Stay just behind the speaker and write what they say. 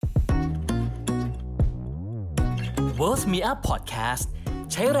Worth Me Up Podcast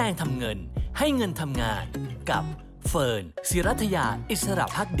ใช้แรงทำเงินให้เงินทำงานกับเฟิร์น ศิรัทยาอิสระ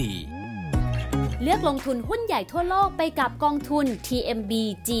ภักดีเลือกลงทุนหุ้นใหญ่ทั่วโลกไปกับกองทุน TMB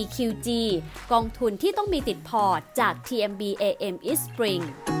GQG กองทุนที่ต้องมีติดพอร์ตจาก TMB AM East Spring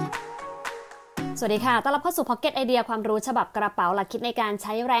สวัสดีค่ะต้อนรับเข้าสู่ Pocket ไอเดียความรู้ฉบับกระเป๋าหลักคิดในการใ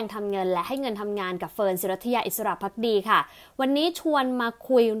ช้แรงทำเงินและให้เงินทำงานกับเฟิร์น ศิรัทยาอิสระภักดีค่ะวันนี้ชวนมา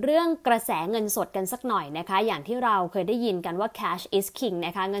คุยเรื่องกระแสเงินสดกันสักหน่อยนะคะอย่างที่เราเคยได้ยินกันว่า cash is king น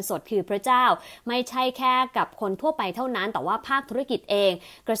ะคะเงินสดคือพระเจ้าไม่ใช่แค่กับคนทั่วไปเท่านั้นแต่ว่าภาคธุรกิจเอง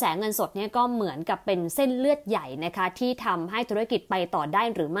กระแสเงินสดเนี่ยก็เหมือนกับเป็นเส้นเลือดใหญ่นะคะที่ทำให้ธุรกิจไปต่อได้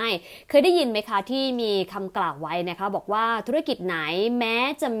หรือไม่เคยได้ยินไหมคะที่มีคำกล่าวไว้นะคะบอกว่าธุรกิจไหนแม้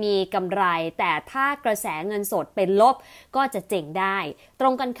จะมีกำไรแต่ถ้ากระแสเงินสดเป็นลบก็จะเจ๊งได้ตร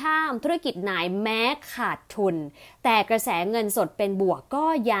งกันข้ามธุรกิจไหนแม้ขาดทุนแต่กระแสเงินสดเป็นบวกก็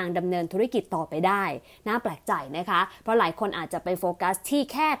ยังดำเนินธุรกิจต่อไปได้น่าแปลกใจนะคะเพราะหลายคนอาจจะไปโฟกัสที่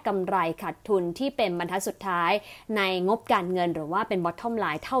แค่กำไรขาดทุนที่เป็นบรรทัดสุดท้ายในงบการเงินหรือว่าเป็น bottom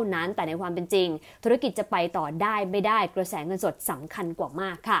line เท่านั้นแต่ในความเป็นจริงธุรกิจจะไปต่อได้ไม่ได้กระแสเงินสดสำคัญกว่าม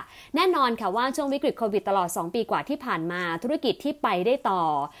ากค่ะแน่นอนค่ะว่าช่วงวิกฤตโควิดตลอด2ปีกว่าที่ผ่านมาธุรกิจที่ไปได้ต่อ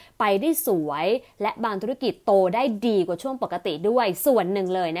ไปได้สวยและบางธุรกิจโตได้ดีกว่าช่วงปกติด้วยส่วนหนึ่ง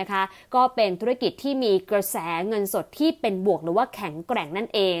เลยนะคะก็เป็นธุรกิจที่มีกระแสเงินสดที่เป็นบวกหรือว่าแข็งแกร่งนั่น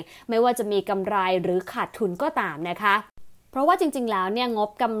เองไม่ว่าจะมีกำไรหรือขาดทุนก็ตามนะคะเพราะว่าจริงๆแล้วเนี่ยงบ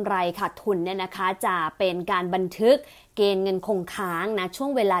กำไรขาดทุนเนี่ยนะคะจะเป็นการบันทึกเกณฑ์เงินคงค้างนะช่ว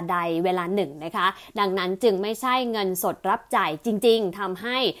งเวลาใดเวลาหนึ่งนะคะดังนั้นจึงไม่ใช่เงินสดรับจ่ายจริงๆทำใ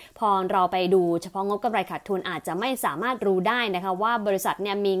ห้พอเราไปดูเฉพาะงบกำไรขาดทุนอาจจะไม่สามารถรู้ได้นะคะว่าบริษัทเ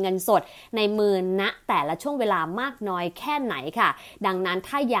นี่ยมีเงินสดในมือณแต่ละช่วงเวลามากน้อยแค่ไหนค่ะดังนั้น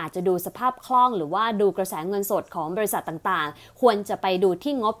ถ้าอยากจะดูสภาพคล่องหรือว่าดูกระแสเงินสดของบริษัทต่างๆควรจะไปดู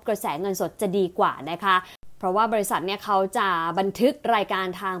ที่งบกระแสเงินสดจะดีกว่านะคะเพราะว่าบริษัทเนี่ยเขาจะบันทึกรายการ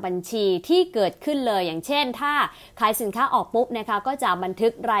ทางบัญชีที่เกิดขึ้นเลยอย่างเช่นถ้าขายสินค้าออกปุ๊บนะคะก็จะบันทึ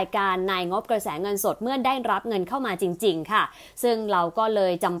กรายการในงบกระแสเงินสดเมื่อได้รับเงินเข้ามาจริงๆค่ะซึ่งเราก็เล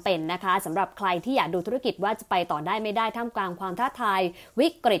ยจำเป็นนะคะสำหรับใครที่อยากดูธุรกิจว่าจะไปต่อได้ไม่ได้ท่ามกลางความท้าทายวิ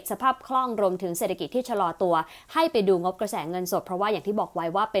กฤตสภาพคล่องรวมถึงเศรษฐกิจที่ชะลอตัวให้ไปดูงบกระแสเงินสดเพราะว่าอย่างที่บอกไว้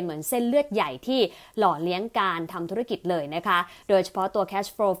ว่าเป็นเหมือนเส้นเลือดใหญ่ที่หล่อเลี้ยงการทำธุรกิจเลยนะคะโดยเฉพาะตัว cash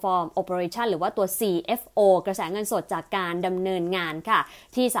flow from operation หรือว่าตัว CFOกระแสเงินสดจากการดำเนินงานค่ะ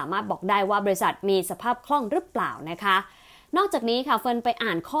ที่สามารถบอกได้ว่าบริษัทมีสภาพคล่องหรือเปล่านะคะนอกจากนี้ค่ะเฟิร์นไปอ่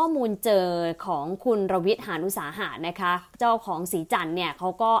านข้อมูลเจอของคุณรวิทย์ หาญอุตสาหะนะคะเจ้าของสีจันทร์เนี่ยเขา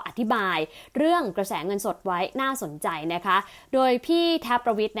ก็อธิบายเรื่องกระแสเงินสดไว้น่าสนใจนะคะโดยพี่แท็บ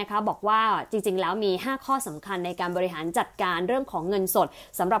รวิทย์นะคะบอกว่าจริงๆแล้วมี5ข้อสำคัญในการบริหารจัดการเรื่องของเงินสด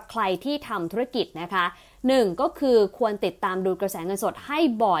สำหรับใครที่ทำธุรกิจนะคะ1ก็คือควรติดตามดูกระแสเงินสดให้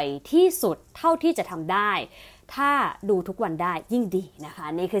บ่อยที่สุดเท่าที่จะทำได้ถ้าดูทุกวันได้ยิ่งดีนะคะ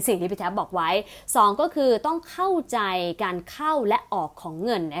นี่คือสิ่งที่พี่แท็บบอกไว้2ก็คือต้องเข้าใจการเข้าและออกของเ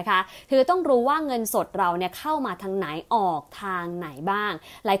งินนะคะคือต้องรู้ว่าเงินสดเราเนี่ยเข้ามาทางไหนออกทางไหนบ้าง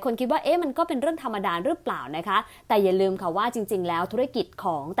หลายคนคิดว่ามันก็เป็นเรื่องธรรมดาหรือเปล่านะคะแต่อย่าลืมค่ะว่าจริงๆแล้วธุรกิจข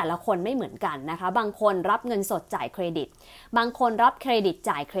องแต่ละคนไม่เหมือนกันนะคะบางคนรับเงินสดจ่ายเครดิตบางคนรับเครดิต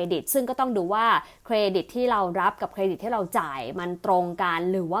จ่ายเครดิตซึ่งก็ต้องดูว่าเครดิตที่เรารับกับเครดิตที่เราจ่ายมันตรงกัน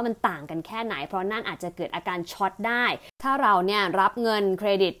หรือว่ามันต่างกันแค่ไหนเพราะนั่นอาจจะเกิดอาการช็อตได้ถ้าเราเนี่ยรับเงินเคร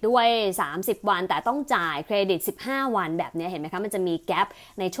ดิตด้วย30วันแต่ต้องจ่ายเครดิต15วันแบบนี้เห็นไหมคะมันจะมีแกป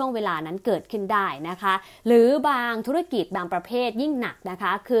ในช่วงเวลานั้นเกิดขึ้นได้นะคะหรือบางธุรกิจบางประเภทยิ่งหนักนะค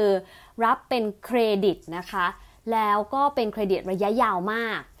ะคือรับเป็นเครดิตนะคะแล้วก็เป็นเครดิตระยะยาวมา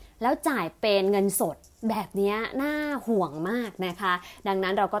กแล้วจ่ายเป็นเงินสดแบบนี้น่าห่วงมากนะคะดังนั้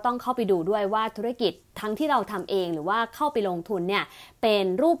นเราก็ต้องเข้าไปดูด้วยว่าธุรกิจทั้งที่เราทำเองหรือว่าเข้าไปลงทุนเนี่ยเป็น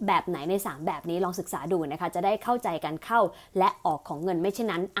รูปแบบไหนใน3แบบนี้ลองศึกษาดูนะคะจะได้เข้าใจการเข้าและออกของเงินไม่เช่น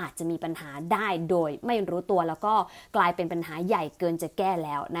นั้นอาจจะมีปัญหาได้โดยไม่รู้ตัวแล้วก็กลายเป็นปัญหาใหญ่เกินจะแก้แ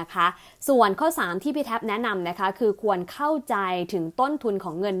ล้วนะคะส่วนข้อ3ที่พี่แท็บแนะนำนะคะคือควรเข้าใจถึงต้นทุนข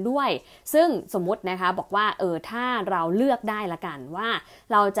องเงินด้วยซึ่งสมมุตินะคะบอกว่าถ้าเราเลือกได้ละกันว่า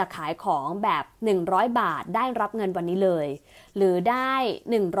เราจะขายของแบบ100บาทได้รับเงินวันนี้เลยหรือได้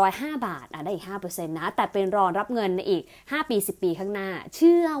105บาทได้อีก 5% นะแต่เป็นรอรับเงินในอีก5ปี10ปีข้างหน้าเ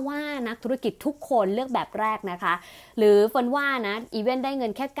ชื่อว่านักธุรกิจทุกคนเลือกแบบแรกนะคะหรือเฟิร์นว่านะอีเวนต์ได้เงิ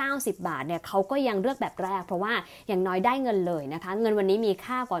นแค่90บาทเนี่ยเขาก็ยังเลือกแบบแรกเพราะว่าอย่างน้อยได้เงินเลยนะคะเงินวันนี้มี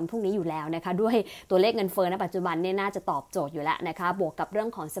ค่าก่อนพรุ่งนี้อยู่แล้วนะคะด้วยตัวเลขเงินเฟ้อณปัจจุบันเนี่ยน่าจะตอบโจทย์อยู่แล้วนะคะบวกกับเรื่อง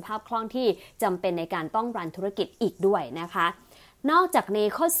ของสภาพคล่องที่จำเป็นในการต้องรันธุรกิจอีกด้วยนะคะ นอกจากนี้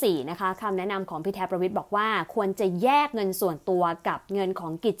ข้อ4นะคะคำแนะนำของพี่แทบประวิทย์บอกว่าควรจะแยกเงินส่วนตัวกับเงินขอ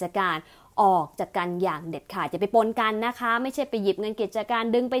งกิจการ ออกจากกันอย่างเด็ดขาดอย่าไปปนกันนะคะไม่ใช่ไปหยิบเงินกิจการ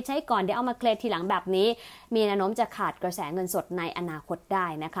ดึงไปใช้ก่อนเดี๋ยวเอามาเคลมทีหลังแบบนี้มีแนวโน้มจะขาดกระแสเงินสดในอนาคตได้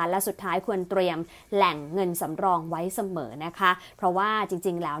นะคะและสุดท้ายควรเตรียมแหล่งเงินสำรองไว้เสมอนะคะเพราะว่าจ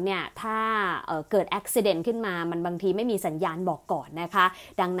ริงๆแล้วเนี่ยถ้าเกิดอุบัติเหตุขึ้นมามันบางทีไม่มีสัญญาณบอกก่อนนะคะ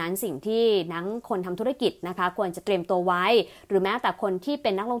ดังนั้นสิ่งที่นักคนทำธุรกิจนะคะควรจะเตรียมตัวไว้หรือแม้แต่คนที่เป็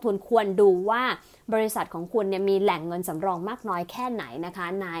นนักลงทุนควรดูว่าบริษัทของคุณเนี่ยมีแหล่งเงินสำรองมากน้อยแค่ไหนนะคะ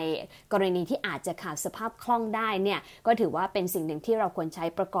ในกรณีที่อาจจะขาดสภาพคล่องได้เนี่ยก็ถือว่าเป็นสิ่งหนึ่งที่เราควรใช้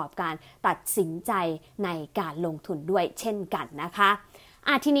ประกอบการตัดสินใจในการลงทุนด้วยเช่นกันนะคะ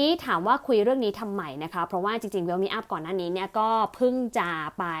ทีนี้ถามว่าคุยเรื่องนี้ทำไมนะคะเพราะว่าจริงๆ Wealth Me Up ก่อนหน้านี้เนี่ยก็เพิ่งจะ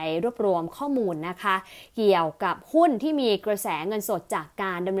ไปรวบรวมข้อมูลนะคะเกี่ยวกับหุ้นที่มีกระแสเงินสดจากก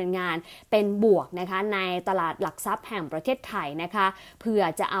ารดำเนินงานเป็นบวกนะคะในตลาดหลักทรัพย์แห่งประเทศไทยนะคะเพื่อ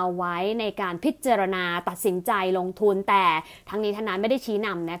จะเอาไว้ในการพิจารณาตัดสินใจลงทุนแต่ทั้งนี้ทั้งนั้นไม่ได้ชี้น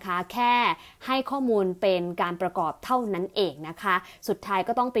ำนะคะแค่ให้ข้อมูลเป็นการประกอบเท่านั้นเองนะคะสุดท้าย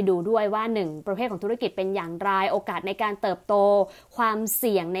ก็ต้องไปดูด้วยว่า1ประเภทของธุรกิจเป็นอย่างไรโอกาสในการเติบโตความเ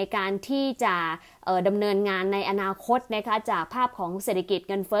สี่ยงในการที่จะดำเนินงานในอนาคตนะคะจากภาพของเศรษฐกิจ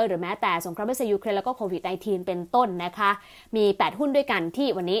เงินเฟ้อหรือแม้แต่สงครามรัสเซียยูเครนแล้วก็โควิด -19 เป็นต้นนะคะมี8หุ้นด้วยกันที่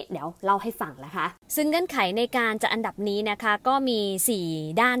วันนี้เดี๋ยวเล่าให้ฟังนะคะซึ่งเงื่อนไขในการจัดอันดับนี้นะคะก็มี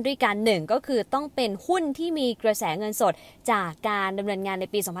4ด้านด้วยกัน1ก็คือต้องเป็นหุ้นที่มีกระแสเงินสดจากการดำเนินงานใน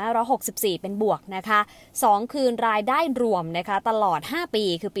ปี2564เป็นบวกนะคะ2คือรายได้รวมนะคะตลอด5ปี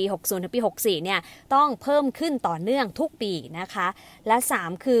คือปี60ถึงปี64เนี่ยต้องเพิ่มขึ้นต่อเนื่องทุกปีนะคะและ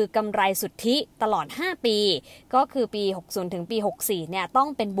3คือกำไรสุทธิตลอด5ปีก็คือปี60ถึงปี64เนี่ยต้อง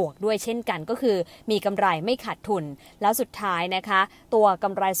เป็นบวกด้วยเช่นกันก็คือมีกำไรไม่ขาดทุนแล้วสุดท้ายนะคะตัวก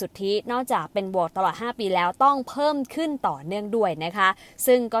ำไรสุทธินอกจากเป็นบวกตลอด5ปีแล้วต้องเพิ่มขึ้นต่อเนื่องด้วยนะคะ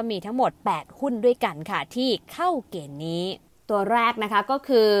ซึ่งก็มีทั้งหมด8หุ้นด้วยกันค่ะที่เข้าเกณฑ์นี้ตัวแรกนะคะก็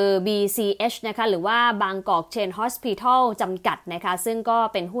คือ BCH นะคะหรือว่า Bangkok Chain Hospital จำกัดนะคะซึ่งก็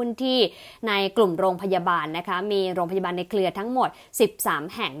เป็นหุ้นที่ในกลุ่มโรงพยาบาลนะคะมีโรงพยาบาลในเครือทั้งหมด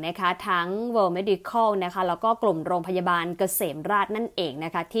13แห่งนะคะทั้ง World Medical นะคะแล้วก็กลุ่มโรงพยาบาลเกษมราษฎร์นั่นเองน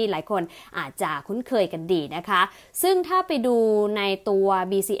ะคะที่หลายคนอาจจะคุ้นเคยกันดีนะคะซึ่งถ้าไปดูในตัว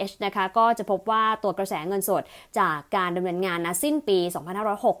BCH นะคะก็จะพบว่าตัวกระแสเงินสดจากการดำเนินงานนะสิ้นปี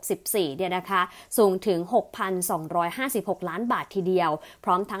2564เนี่ยนะคะสูงถึง 6,256 ล้านบาททีเดียวพ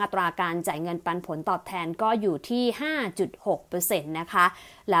ร้อมทั้งอัตราการจ่ายเงินปันผลตอบแทนก็อยู่ที่ 5.6% นะคะ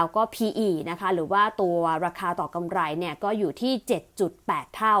แล้วก็ PE นะคะหรือว่าตัวราคาต่อกำไรเนี่ยก็อยู่ที่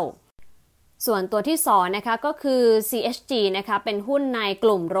 7.8 เท่าส่วนตัวที่2นะคะก็คือ CHG นะคะเป็นหุ้นในก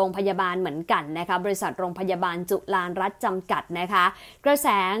ลุ่มโรงพยาบาลเหมือนกันนะคะบริษัทโรงพยาบาลจุฬารัตน์จำกัดนะคะกระแส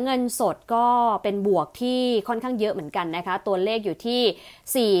เงินสดก็เป็นบวกที่ค่อนข้างเยอะเหมือนกันนะคะตัวเลขอยู่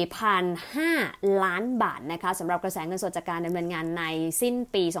ที่ 4,005 ล้านบาทนะคะสำหรับกระแสเงินสดจากการดำเนินงานในสิ้น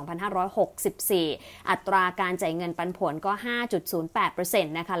ปี 2564 อัตราการจ่ายเงินปันผลก็ 5.08%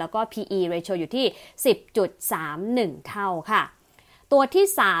 นะคะแล้วก็ PE ratio อยู่ที่ 10.31 เท่าค่ะตัวที่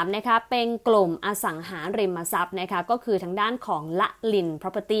3นะคะเป็นกลุ่มอสังหาริมทรัพย์นะคะก็คือทางด้านของละลิน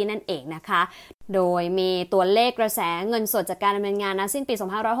Property นั่นเองนะคะโดยมีตัวเลขกระแสเงินสดจากการดำเนินงานนะสิ้นปี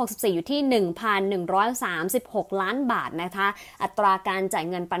2564อยู่ที่ 1,136 ล้านบาทนะคะอัตราการจ่าย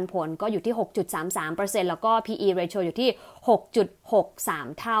เงินปันผลก็อยู่ที่ 6.33% แล้วก็ PE ratio อยู่ที่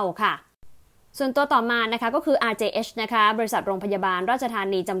 6.63 เท่าค่ะส่วนตัวต่อมานะคะก็คือ RJH นะคะบริษัทโรงพยาบาลราชธา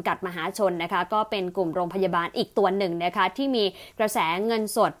นีจำกัดมหาชนนะคะก็เป็นกลุ่มโรงพยาบาลอีกตัวหนึ่งนะคะที่มีกระแสเงิน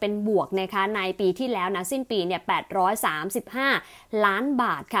สดเป็นบวกนะคะในปีที่แล้วนะสิ้นปีเนี่ย835 ล้านบ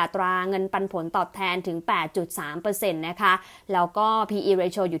าทค่ะตราเงินปันผลตอบแทนถึง 8.3% นะคะแล้วก็ PE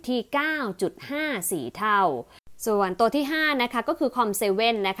ratio อยู่ที่ 9.54 เท่าส่วนตัวที่5นะคะก็คือ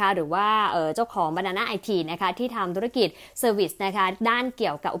Com7 นะคะหรือว่าเจ้าของ Banana IT นะคะที่ทำธุรกิจเซอร์วิสนะคะด้านเกี่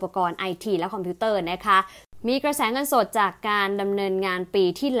ยวกับอุปกรณ์ IT และคอมพิวเตอร์นะคะมีกระแสเงินสดจากการดำเนินงานปี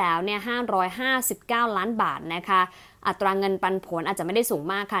ที่แล้วเนี่ย559 ล้านบาทนะคะอัตราเงินปันผลอาจจะไม่ได้สูง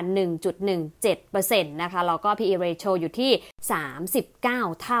มากค่ะ 1.17% นะคะแล้วก็ PE ratio อยู่ที่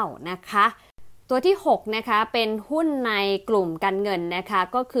39 เท่านะคะตัวที่6นะคะเป็นหุ้นในกลุ่มการเงินนะคะ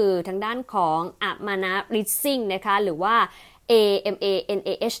ก็คือทางด้านของอามานะริซซิ่งนะคะหรือว่า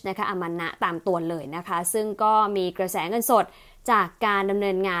AMANAH นะคะอามานะตามตัวเลยนะคะซึ่งก็มีกระแสเงินสดจากการดำเนิ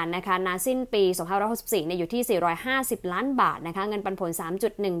นงานนะคะณสิ้นปี2564เนี่ยอยู่ที่450ล้านบาทนะคะเงินปันผล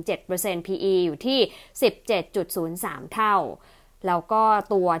 3.17% PE อยู่ที่ 17.03 เท่าแล้วก็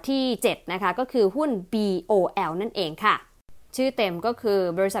ตัวที่7นะคะก็คือหุ้น BOL นั่นเองค่ะ ชื่อเต็มก็คือ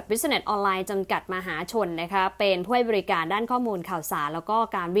บริษัท Business Online จำกัดมหาชนนะคะเป็นผู้ให้บริการด้านข้อมูลข่าวสารแล้วก็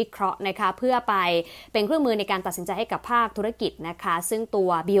การวิเคราะห์นะคะเพื่อไปเป็นเครื่องมือในการตัดสินใจให้กับภาคธุรกิจนะคะซึ่งตัว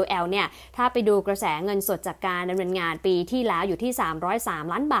BOL เนี่ยถ้าไปดูกระแสเงินสดจากการดำเนินงานปีที่แล้วอยู่ที่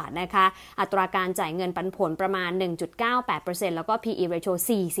303ล้านบาทนะคะอัตราการจ่ายเงินปันผลประมาณ 1.98% แล้วก็ PE ratio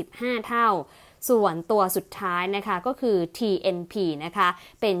 45 เท่าส่วนตัวสุดท้ายนะคะก็คือ TNP นะคะ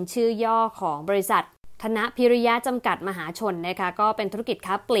เป็นชื่อย่อของบริษัทธนพิริยะจำกัดมหาชนนะคะก็เป็นธุรกิจ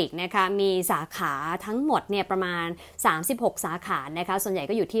ค้าปลีกนะคะมีสาขาทั้งหมดเนี่ยประมาณ36สาขานะคะส่วนใหญ่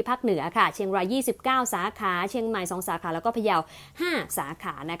ก็อยู่ที่ภาคเหนือค่ะเชียงราย29สาขาเชียงใหม่2สาขาแล้วก็พะเยา5สาข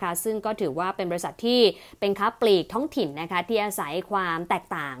านะคะซึ่งก็ถือว่าเป็นบริษัทที่เป็นค้าปลีกท้องถิ่นนะคะที่อาศัยความแตก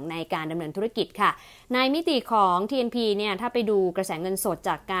ต่างในการดำเนินธุรกิจค่ะในมิติของ TNP เนี่ยถ้าไปดูกระแสเงินสดจ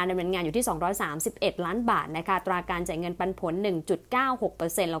ากการดำเนินงานอยู่ที่231ล้านบาทนะคะอัตราการจ่ายเงินปันผล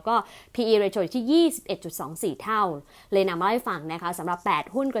 1.96% แล้วก็ PE ratio ที่21.24 เท่าเลยนำมาให้ฟังนะคะสำหรับ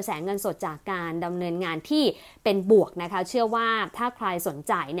8หุ้นกระแสเงินสดจากการดำเนินงานที่เป็นบวกนะคะเชื่อว่าถ้าใครสนใ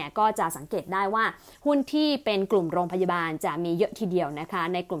จเนี่ยก็จะสังเกตได้ว่าหุ้นที่เป็นกลุ่มโรงพยาบาลจะมีเยอะทีเดียวนะคะ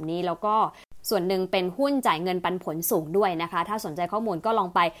ในกลุ่มนี้แล้วก็ส่วนหนึ่งเป็นหุ้นจ่ายเงินปันผลสูงด้วยนะคะถ้าสนใจข้อมูลก็ลอง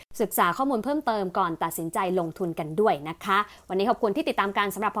ไปศึกษาข้อมูลเพิ่มเติมก่อนตัดสินใจลงทุนกันด้วยนะคะวันนี้ขอบคุณที่ติดตามการ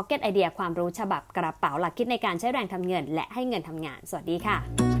สำหรับ Pocket Idea ความรู้ฉบับกระเป๋าหลักคิดในการใช้แรงทำเงินและให้เงินทำงานสวัสดีค่ะ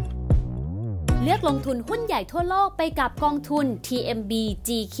เลือกลงทุนหุ้นใหญ่ทั่วโลกไปกับกองทุน TMB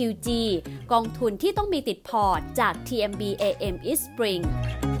GQG กองทุนที่ต้องมีติดพอร์ตจาก TMB AM East Spring